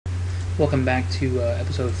Welcome back to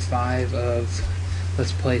episode 5 of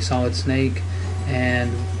Let's Play Solid Snake,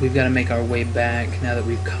 and we've got to make our way back now that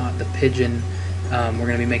we've caught the pigeon. We're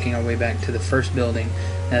going to be making our way back to the first building.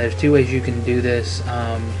 Now there's two ways you can do this.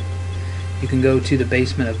 You can go to the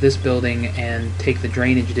basement of this building and take the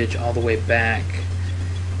drainage ditch all the way back,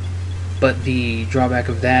 but the drawback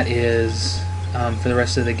of that is for the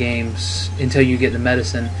rest of the games, until you get the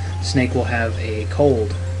medicine, Snake will have a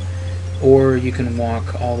cold. Or you can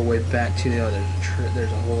walk all the way back to the other.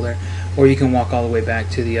 There's a hole there. Or you can walk all the way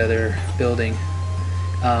back to the other building.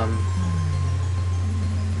 I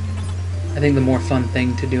think the more fun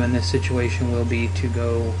thing to do in this situation will be to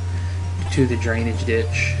go to the drainage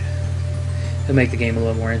ditch. It'll make the game a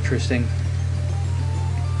little more interesting.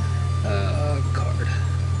 Card.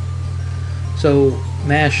 So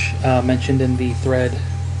Mash mentioned in the thread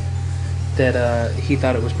that he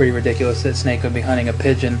thought it was pretty ridiculous that Snake would be hunting a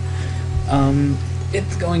pigeon.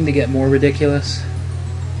 It's going to get more ridiculous.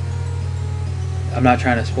 I'm not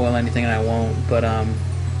trying to spoil anything, and I won't, but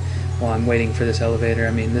while I'm waiting for this elevator,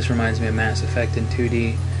 I mean, this reminds me of Mass Effect in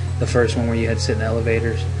 2D, the first one where you had to sit in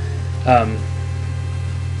elevators.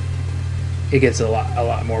 It gets a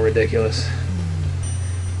lot more ridiculous.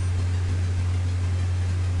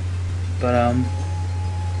 But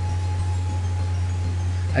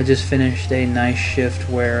I just finished a nice shift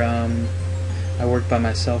where I worked by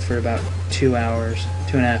myself for about 2 hours,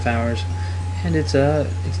 2.5 hours, and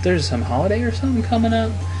there's some holiday or something coming up.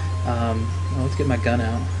 Well, let's get my gun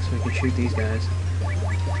out so we can shoot these guys.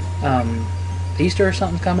 Easter or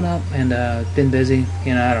something's coming up, and been busy.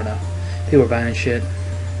 You know, I don't know. People are buying shit.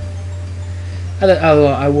 I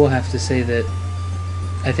will have to say that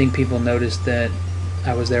I think people noticed that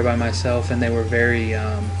I was there by myself, and they were very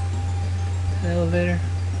elevator.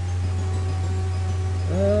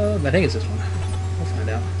 I think it's this one. We'll find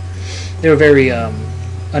out. They were very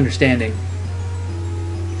understanding,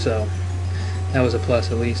 so that was a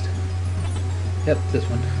plus at least. Yep, this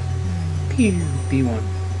one. Pew, B1.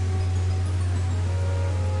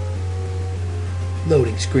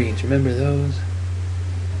 Loading screens, remember those?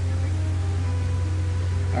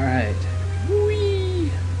 Alright.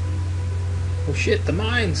 Whee! Oh shit, the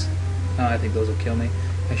mines! Oh, I think those will kill me.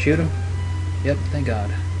 I shoot them? Yep, thank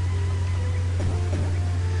God.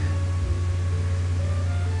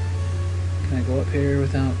 Can I go up here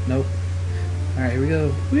without... Nope. Alright, here we go.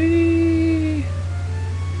 Whee!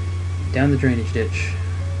 Down the drainage ditch.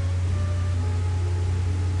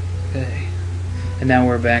 Okay. And now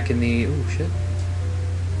we're back in the... Oh, shit.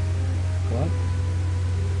 What?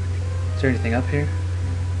 Is there anything up here?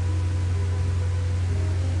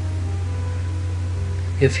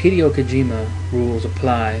 If Hideo Kojima rules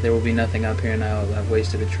apply, there will be nothing up here, and I've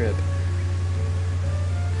wasted a trip.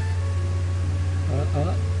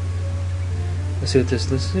 Let's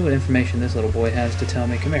see what information this little boy has to tell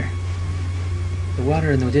me. Come here. The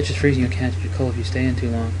water in the ditch is freezing. You'll catch your cold if you stay in too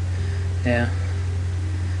long. Yeah.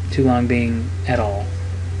 Too long being at all.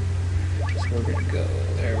 So we're gonna go.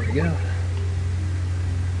 There we go.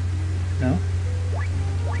 No?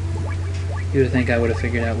 You would think I would have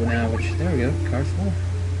figured out now which. There we go. Card full.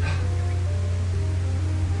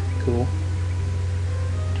 Cool.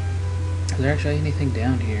 Is there actually anything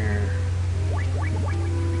down here?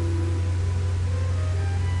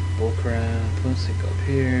 Bullcrap. Let's go up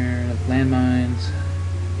here. Landmines.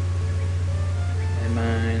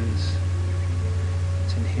 Landmines.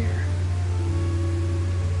 What's in here?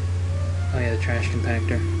 Oh yeah, the trash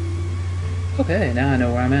compactor. Okay, now I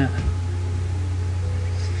know where I'm at.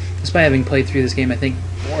 Despite having played through this game, I think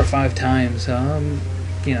 4 or 5 times,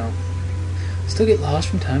 you know, still get lost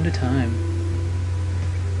from time to time.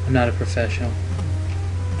 I'm not a professional.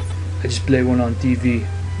 I just play one on TV.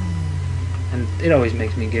 And it always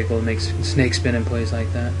makes me giggle. It makes Snake spin in place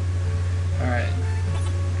like that. Alright.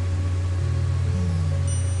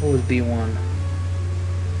 What was B1?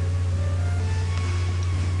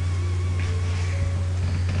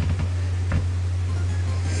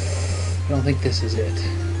 I don't think this is it.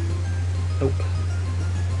 Nope.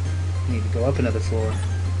 I need to go up another floor.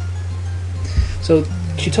 So,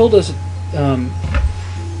 she told us...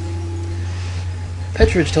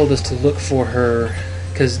 Petrovich told us to look for her,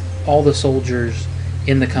 because all the soldiers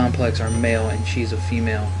in the complex are male and she's a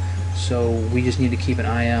female, so we just need to keep an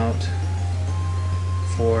eye out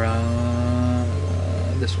for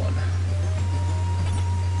this one.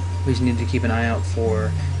 We just need to keep an eye out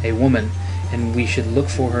for a woman, and we should look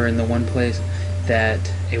for her in the one place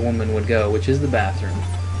that a woman would go, which is the bathroom.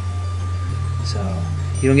 So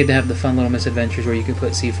you don't get to have the fun little misadventures where you can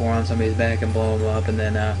put C4 on somebody's back and blow them up, and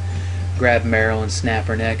then grab Meryl and snap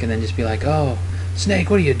her neck, and then just be like, "Oh, Snake,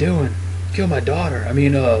 what are you doing?" Kill my daughter. I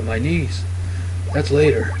mean, my niece. That's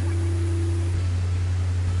later.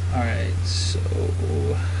 Alright, so...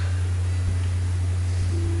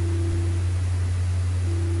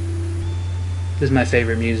 This is my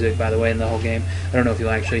favorite music, by the way, in the whole game. I don't know if you'll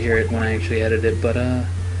actually hear it when I actually edit it, but,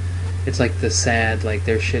 it's like the sad, like,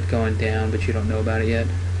 there's shit going down, but you don't know about it yet.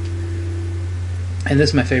 And this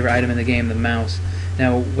is my favorite item in the game, the mouse.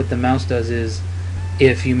 Now, what the mouse does is,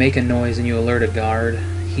 if you make a noise and you alert a guard,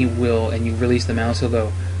 he will, and you release the mouse, he'll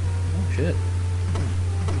go, oh, shit.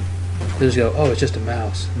 He'll just go, oh, it's just a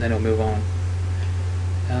mouse, and then he'll move on.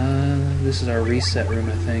 This is our reset room,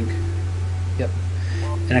 I think. Yep.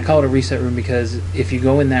 And I call it a reset room because if you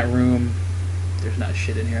go in that room, there's not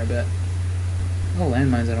shit in here, I bet. Oh,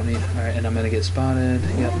 landmines I don't need. Alright, and I'm going to get spotted.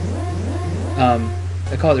 Yep.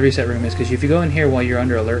 I call it the reset room is because if you go in here while you're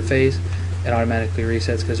under alert phase, it automatically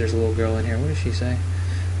resets because there's a little girl in here. What does she say?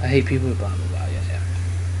 I hate people who blah blah blah.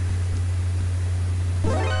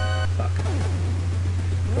 Yeah. Fuck.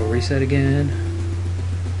 Go reset again.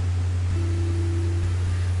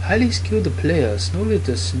 Highly skilled player, Snow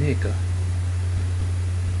Little Snake.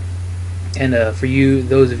 And for you,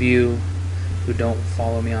 those of you who don't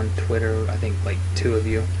follow me on Twitter, I think like 2 of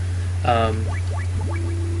you.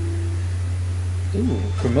 Ooh,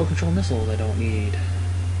 remote control missiles I don't need.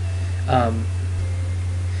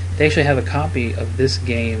 They actually have a copy of this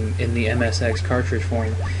game in the MSX cartridge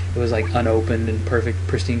form. It was like unopened and perfect,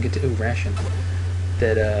 pristine. Ooh, ration.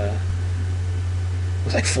 That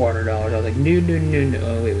was like $400. I was like, no.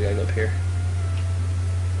 Oh wait, we gotta go up here.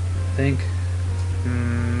 I think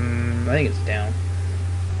it's down.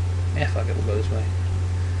 Yeah, fuck it, we'll go this way.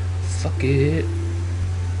 Fuck it.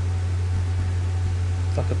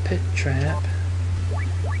 Fuck a pit trap.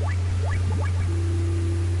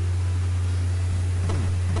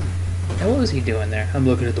 Now what was he doing there? I'm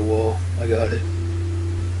looking at the wall. I got it.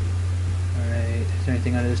 Alright, is there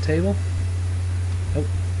anything under this table? Nope,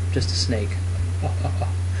 just a snake.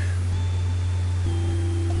 Oh.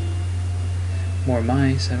 More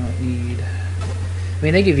mice I don't need. I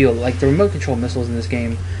mean, they give you, like, the remote control missiles in this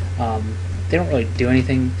game, they don't really do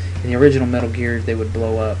anything. In the original Metal Gear, they would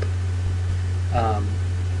blow up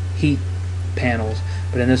heat panels,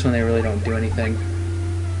 but in this one they really don't do anything.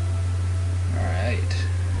 Alright.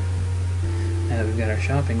 Now that we've got our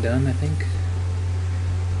shopping done, I think.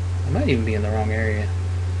 I might even be in the wrong area.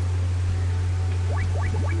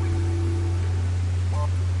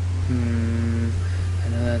 I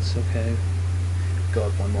know that's okay. Go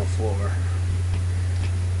up one more floor.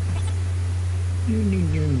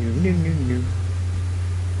 No.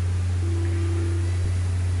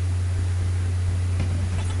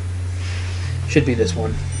 Should be this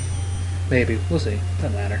one. Maybe. We'll see.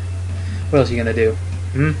 Doesn't matter. What else are you gonna do?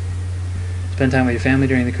 Spend time with your family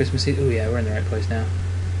during the Christmas season? Oh yeah, we're in the right place now.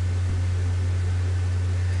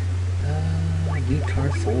 Need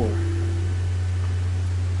card 4.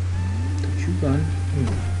 Don't you run.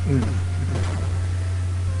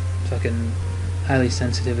 Fucking highly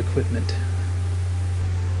sensitive equipment.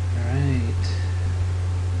 Alright.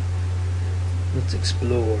 Let's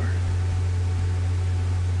explore.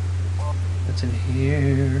 What's in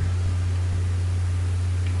here?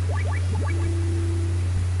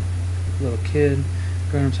 Little kid.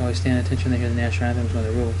 Grown-ups always stand attention when they hear the national anthem. It's one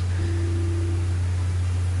of the rules.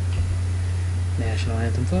 National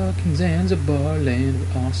anthem, fucking Zanzibar land,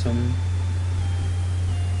 we're awesome.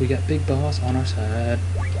 We got Big Boss on our side.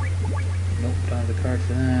 Nope, don't have the card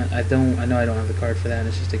for that. I know I don't have the card for that.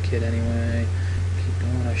 It's just a kid anyway. Keep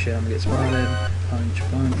going. Oh shit, I'm gonna get spotted.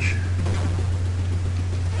 Punch.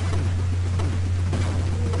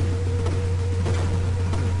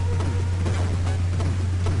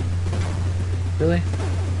 Really?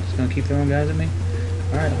 Just gonna keep throwing guys at me?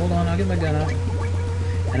 Alright, hold on, I'll get my gun out.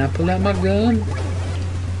 And I pull out my gun.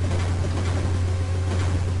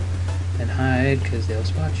 And hide, because they'll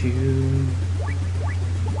spot you.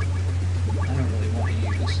 I don't really want to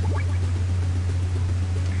use.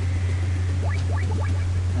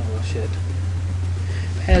 Oh, well, shit.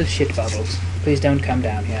 Well, shit, Bubbles. Please don't come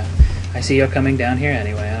down here. I see you're coming down here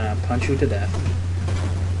anyway, and I'll punch you to death.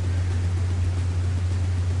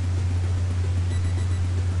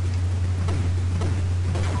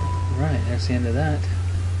 Right, that's the end of that.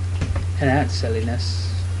 And that's silliness.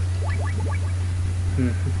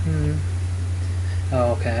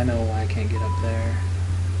 Oh, okay, I know why I can't get up there.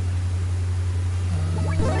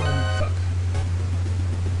 Fuck.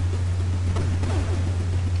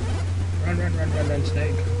 Run,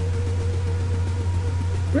 snake.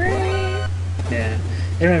 Yeah,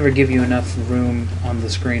 they don't ever give you enough room on the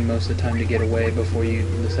screen most of the time to get away before you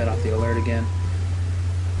set off the alert again.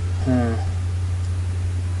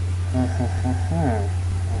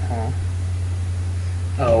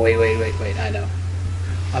 Oh, wait, I know.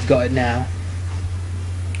 I've got it now.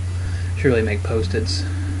 Should really make Post-its.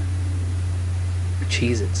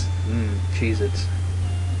 Cheez-Its. Cheez-Its.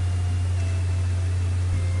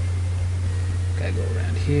 Gotta go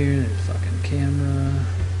around here. There's a fucking camera.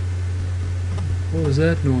 What was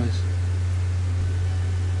that noise?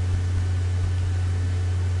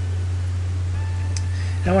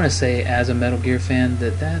 And I want to say, as a Metal Gear fan,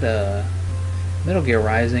 that Metal Gear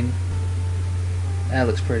Rising, that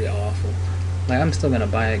looks pretty awful. Like, I'm still gonna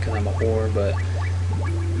buy it because I'm a whore, but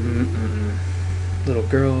little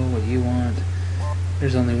girl, what do you want?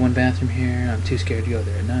 There's only one bathroom here. I'm too scared to go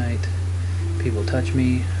there at night. People touch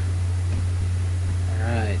me.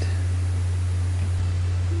 Alright.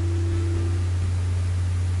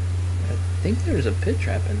 I think there's a pit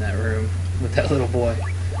trap in that room with that little boy.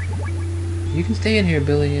 You can stay in here,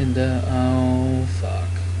 Billy, and, oh, fuck.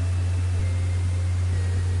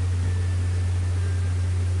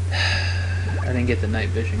 I didn't get the night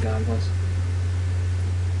vision goggles.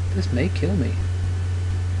 This may kill me.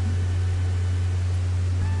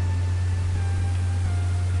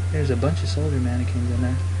 There's a bunch of soldier mannequins in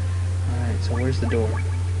there. Alright, so where's the door? Right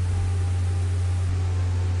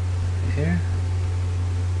here?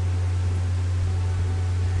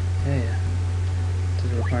 Yeah.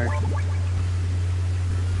 Does it require...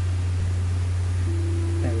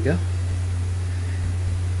 There we go.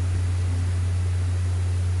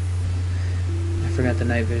 I forgot the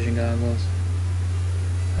night vision goggles.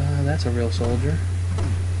 That's a real soldier.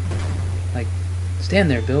 Like,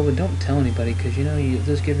 stand there, Bill, but don't tell anybody, because you know you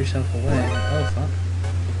just give yourself away. Oh, fuck.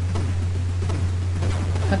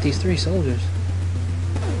 Not these three soldiers.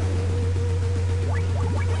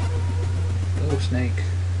 Go, Snake.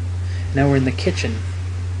 Now we're in the kitchen.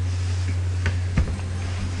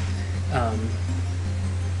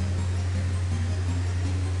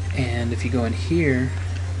 And if you go in here,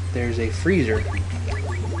 there's a freezer.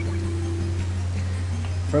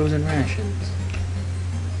 Frozen rations.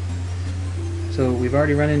 So we've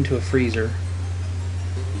already run into a freezer.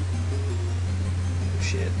 Oh,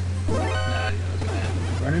 shit. Nah, you know what's gonna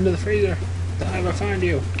happen. Run into the freezer. Don't ever find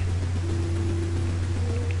you.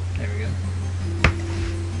 There we go.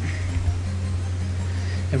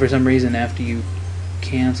 And for some reason, after you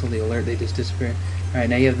cancel the alert, they just disappear. Alright,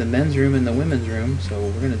 now you have the men's room and the women's room, so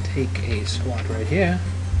we're gonna take a squat right here.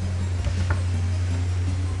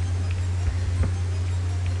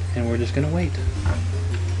 And we're just gonna wait.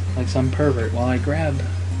 Like some pervert while I grab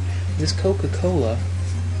this Coca-Cola.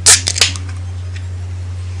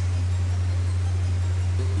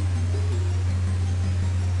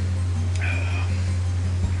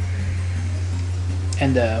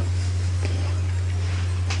 And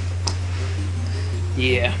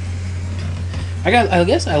yeah. I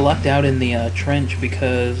guess I lucked out in the trench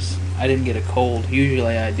because I didn't get a cold.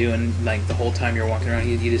 Usually I do, and like the whole time you're walking around,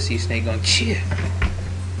 you just see Snake going, "Shit."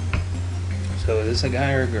 So is this a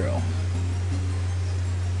guy or a girl?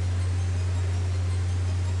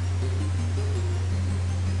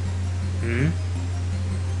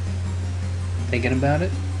 Thinking about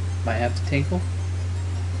it? Might have to tinkle?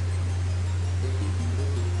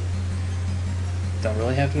 Don't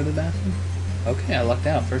really have to go to the bathroom? Okay, I lucked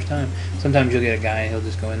out. First time. Sometimes you'll get a guy and he'll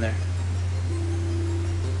just go in there.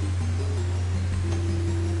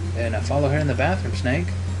 And I follow her in the bathroom, Snake.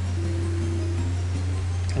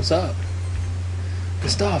 What's up?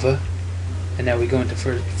 Gustava. And now we go into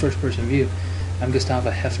first-person view. I'm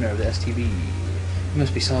Gustava Hefner of the STB. You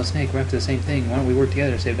must be Solid Snake. We're after the same thing. Why don't we work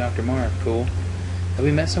together to save Dr. Marv? Cool. Have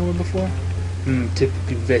we met somewhere before?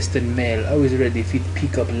 Typical Western male. Always ready for the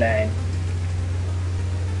pick-up line.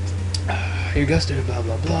 You're Gustav, blah,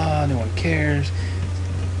 blah, blah. No one cares.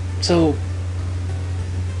 So,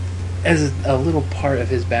 as a little part of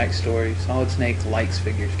his backstory, Solid Snake likes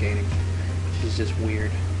figure skating, which is just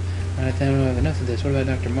weird. Alright, then I have enough of this. What about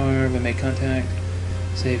Dr. Marv? I made contact.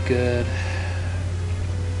 Save good.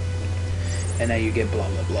 And now you get blah,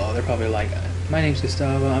 blah, blah. They're probably like, my name's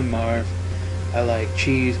Gustavo, I'm Marv. I like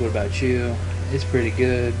cheese. What about you? It's pretty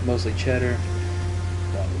good. Mostly cheddar.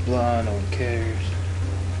 Blah, blah, blah. No one cares.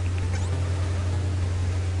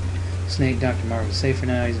 Snake, Dr. Marv is safe for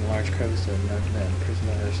now. He's in a large crevice of no person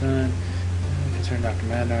on the other side. Concerned Dr.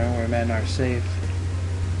 Madnar. Don't worry, Madnar is safe.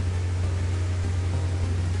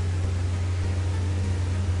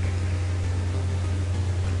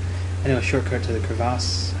 I know a shortcut to the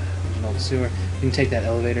crevasse. There's an old sewer. We can take that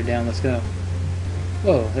elevator down. Let's go.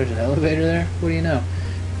 Whoa, there's an elevator there? What do you know?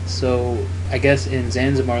 So, I guess in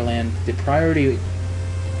Zanzibar land, the priority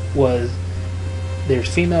was there's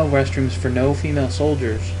female restrooms for no female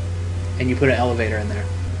soldiers, and you put an elevator in there.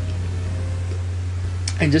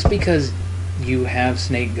 And just because you have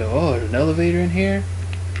Snake go, oh, there's an elevator in here,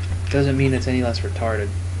 doesn't mean it's any less retarded.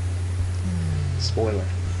 Spoiler.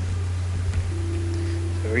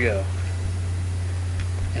 Here we go.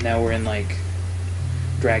 And now we're in like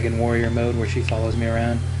Dragon Warrior mode where she follows me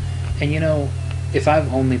around. And you know, if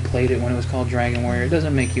I've only played it when it was called Dragon Warrior, it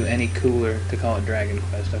doesn't make you any cooler to call it Dragon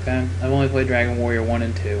Quest, okay? I've only played Dragon Warrior 1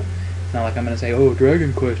 and 2. It's not like I'm going to say, oh,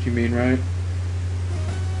 Dragon Quest you mean, right?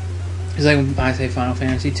 It's like when I say Final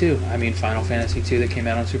Fantasy 2. I mean Final Fantasy 2 that came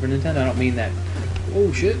out on Super Nintendo. I don't mean that.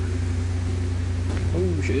 Oh, shit.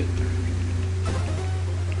 Oh, shit.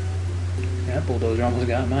 Yeah, that bulldozer almost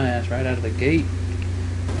got my ass right out of the gate.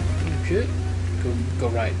 Oh, shit. Go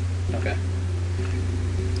right. Okay.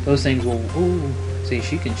 Those things will... Ooh. See,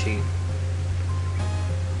 she can cheat.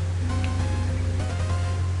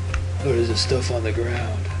 Oh, there's this stuff on the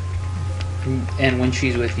ground. And when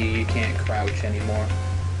she's with you, you can't crouch anymore.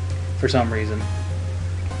 For some reason.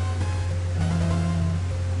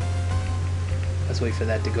 Let's wait for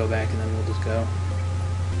that to go back and then we'll just go.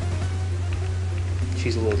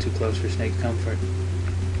 She's a little too close for Snake's comfort.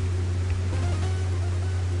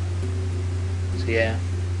 So yeah.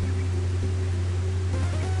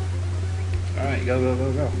 Alright, go.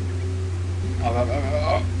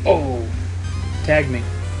 Oh! Tag me.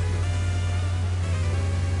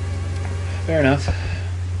 Fair enough.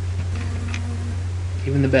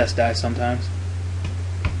 Even the best die sometimes.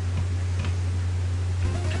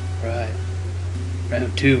 Right.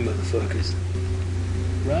 Round 2, motherfuckers.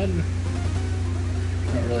 Run.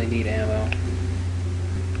 Don't really need ammo.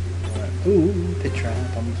 Right. Ooh, pit trap.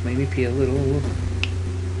 Almost made me pee a little.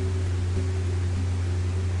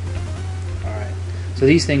 Alright. So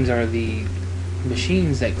these things are the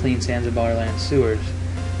machines that clean Zanzibar Land sewers.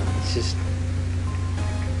 It's just...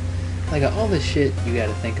 like all this shit you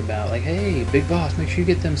gotta think about. Like, hey, big boss, make sure you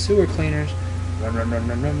get them sewer cleaners. Run.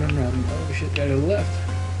 Oh shit, gotta go to the left.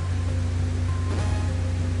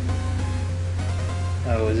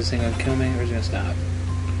 Oh, is this thing gonna kill me or is it gonna stop?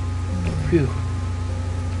 Phew.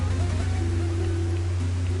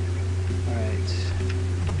 Alright.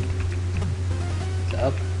 It's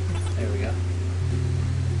up. There we go.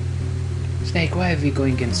 Snake, why have you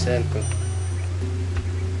going in circle?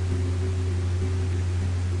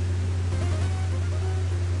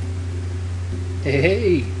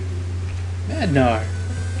 Hey, Madnar.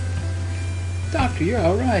 Doctor, you're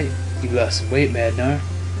alright. You lost some weight, Madnar.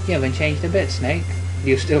 You haven't changed a bit, Snake. Do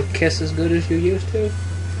you still kiss as good as you used to?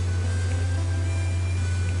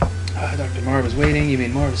 Dr. Marv is waiting. You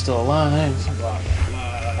mean Marv is still alive? Blah,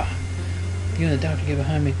 blah, blah. You and the doctor get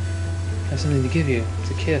behind me. I have something to give you. It's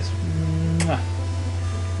a kiss. Mwah.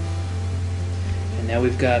 And now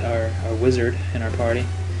we've got our wizard in our party.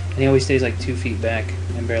 And he always stays like 2 feet back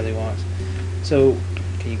and barely walks. So,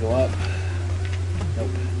 can you go up? Nope.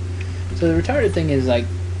 So the retarded thing is, like,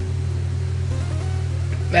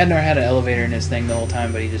 Madnar had an elevator in his thing the whole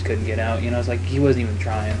time, but he just couldn't get out. You know, it's like he wasn't even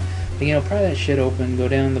trying. But, you know, pry that shit open, go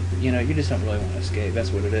down the... You know, you just don't really want to escape.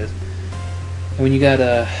 That's what it is. And when you got,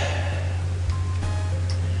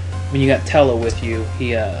 when you got Tellah with you,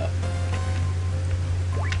 he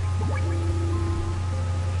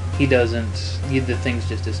doesn't... the things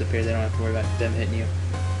just disappear. They don't have to worry about them hitting you.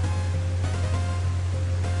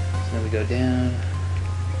 Then we go down.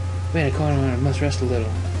 Wait, I caught him. I must rest a little.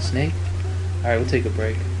 Snake? Alright, we'll take a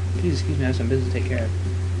break. Please excuse me, I have some business to take care of.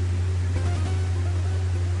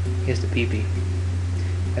 He has to pee-pee. He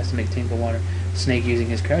has to make tinkle water. Snake using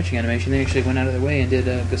his crouching animation, they actually went out of their way and did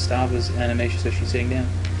Gustava's animation so she's sitting down.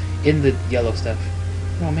 In the yellow stuff.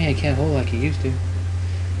 Oh man, I can't hold like he used to.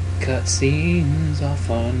 Cutscenes are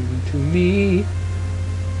fun to me.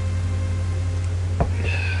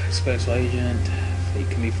 Special agent. Fate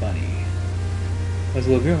can be funny. I was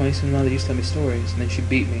a little girl, my niece and mother used to tell me stories, and then she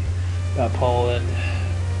beat me about Poland,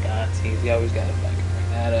 Nazis. You always gotta fucking bring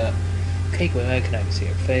that up. Cake with egg, I can see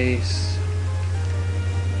her face.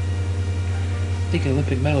 I think an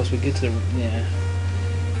Olympic medalist would get to the... yeah.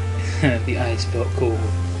 The ice felt cold.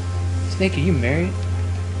 Snake, are you married?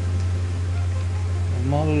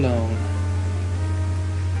 I'm all alone.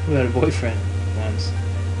 Who had a boyfriend once?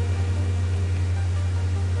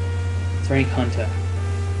 Frank Hunter.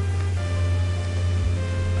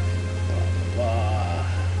 Blah, blah, blah.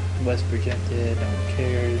 West projected, no one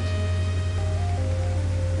cares.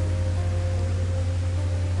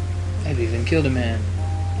 I've even killed a man.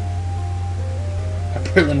 Our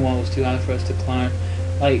Berlin Wall was too high for us to climb.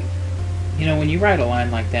 Like, you know, when you write a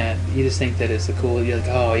line like that, you just think that it's the cool. You're like,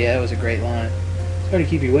 oh yeah, it was a great line. It's hard to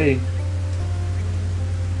keep you waiting.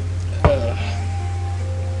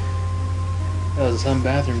 That was some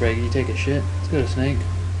bathroom break. You take a shit. Let's go to Snake.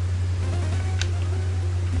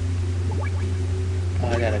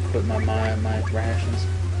 I gotta quit my rations.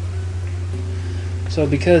 So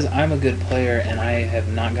because I'm a good player and I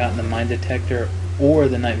have not gotten the mine detector or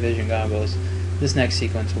the night vision goggles, this next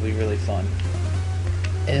sequence will be really fun.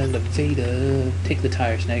 Elevator. Take the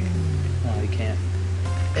tire, Snake. Oh, you can't.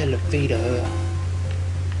 Elevator.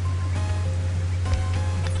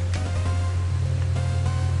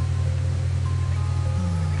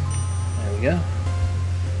 There we go.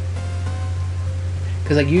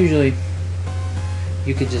 Because like usually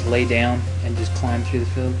you could just lay down and just climb through the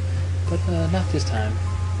field, but not this time.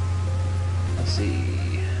 Let's see.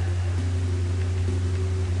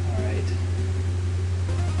 Alright.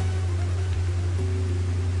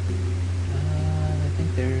 I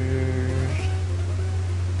think there's...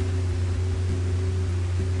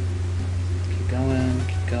 Keep going,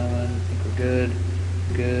 keep going. I think we're good.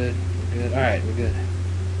 Good, we're good. Alright, we're good.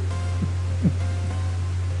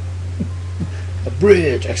 A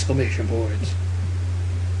bridge! Exclamation points.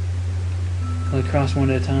 Only cross one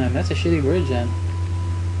at a time. That's a shitty bridge then.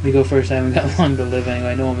 Let me go first. I haven't got long to live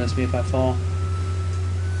anyway. No one will miss me if I fall.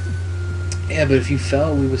 Yeah, but if you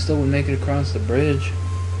fell, we still would make it across the bridge.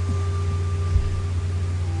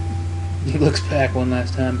 He looks back one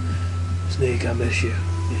last time. Snake, I miss you.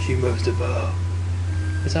 Yes, you must have all.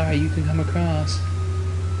 It's alright, you can come across.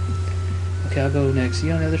 Okay, I'll go next. See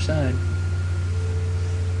you on the other side.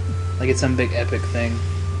 Like it's some big epic thing.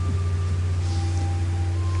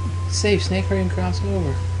 Safe, Snake, hurry and cross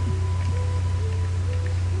over.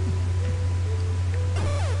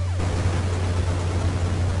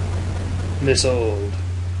 Missiled.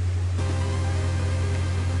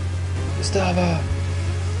 Gustava!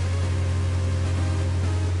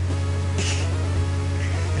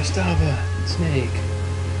 Gustava! Snake.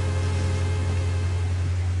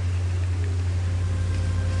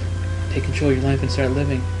 Take control of your life and start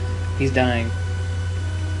living. He's dying.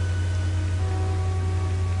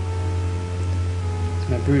 It's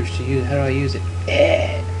my brooch to use. How do I use it?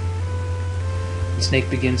 Eh. The Snake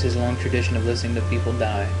begins his long tradition of listening to people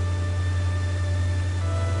die.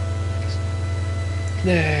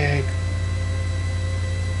 Snake!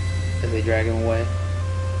 As they drag him away.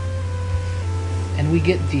 And we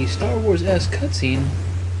get the Star Wars-esque cutscene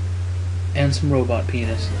and some robot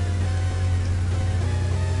penis.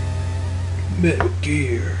 Metal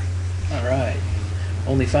Gear. Alright.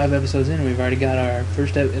 Only 5 episodes in and we've already got our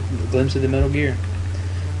first glimpse of the Metal Gear.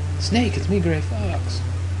 Snake, it's me, Gray Fox.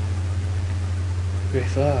 Gray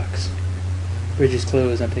Fox. Bridge is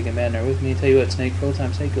closed. I'm taking Madner with me. Tell you what, Snake, full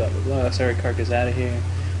time Snake, blah blah blah. Sorry, Carcass out of here.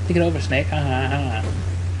 Think it over, Snake. Ha ha ha.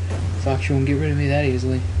 Fox, you won't get rid of me that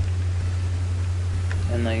easily.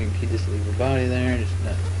 And like, you just leave your body there. Just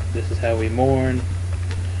this is how we mourn.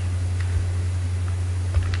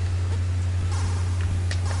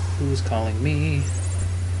 Who's calling me?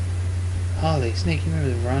 Holly, Snake, you remember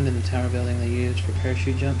the veranda in the tower building they used for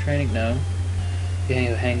parachute jump training? No. If you hang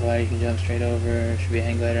a hang glider, you can jump straight over. Should be a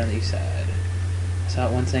hang glider on the east side. I saw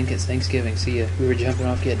it once. It's Thanksgiving. See ya. We were jumping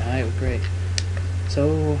off, getting high. It was great.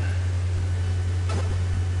 So,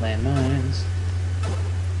 landmines.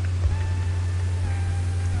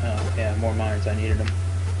 Oh yeah, more mines. I needed them.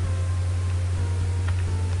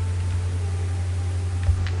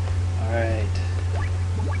 All right.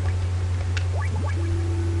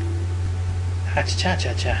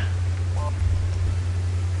 Ha-cha-cha-cha-cha.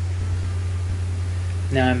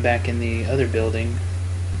 Now I'm back in the other building.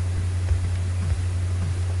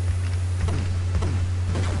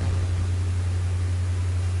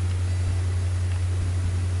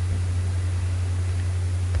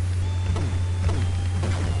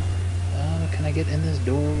 Can I get in this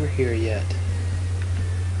door over here yet?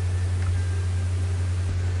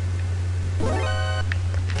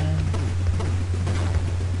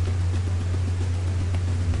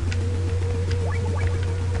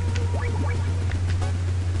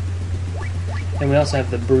 And we also have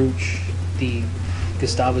the brooch, the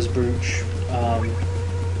Gustava's brooch.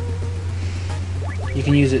 You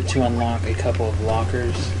can use it to unlock a couple of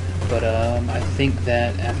lockers, but I think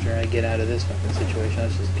that after I get out of this fucking situation,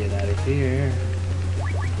 let's just get out of here.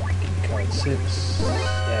 Card 6.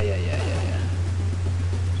 Yeah.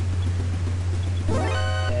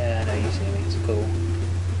 Yeah, I know you see me. It's cool.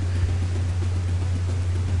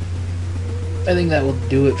 I think that will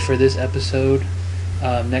do it for this episode.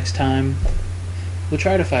 Next time, we'll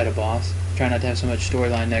try to fight a boss. Try not to have so much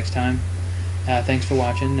storyline next time. Thanks for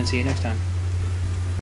watching, and see you next time.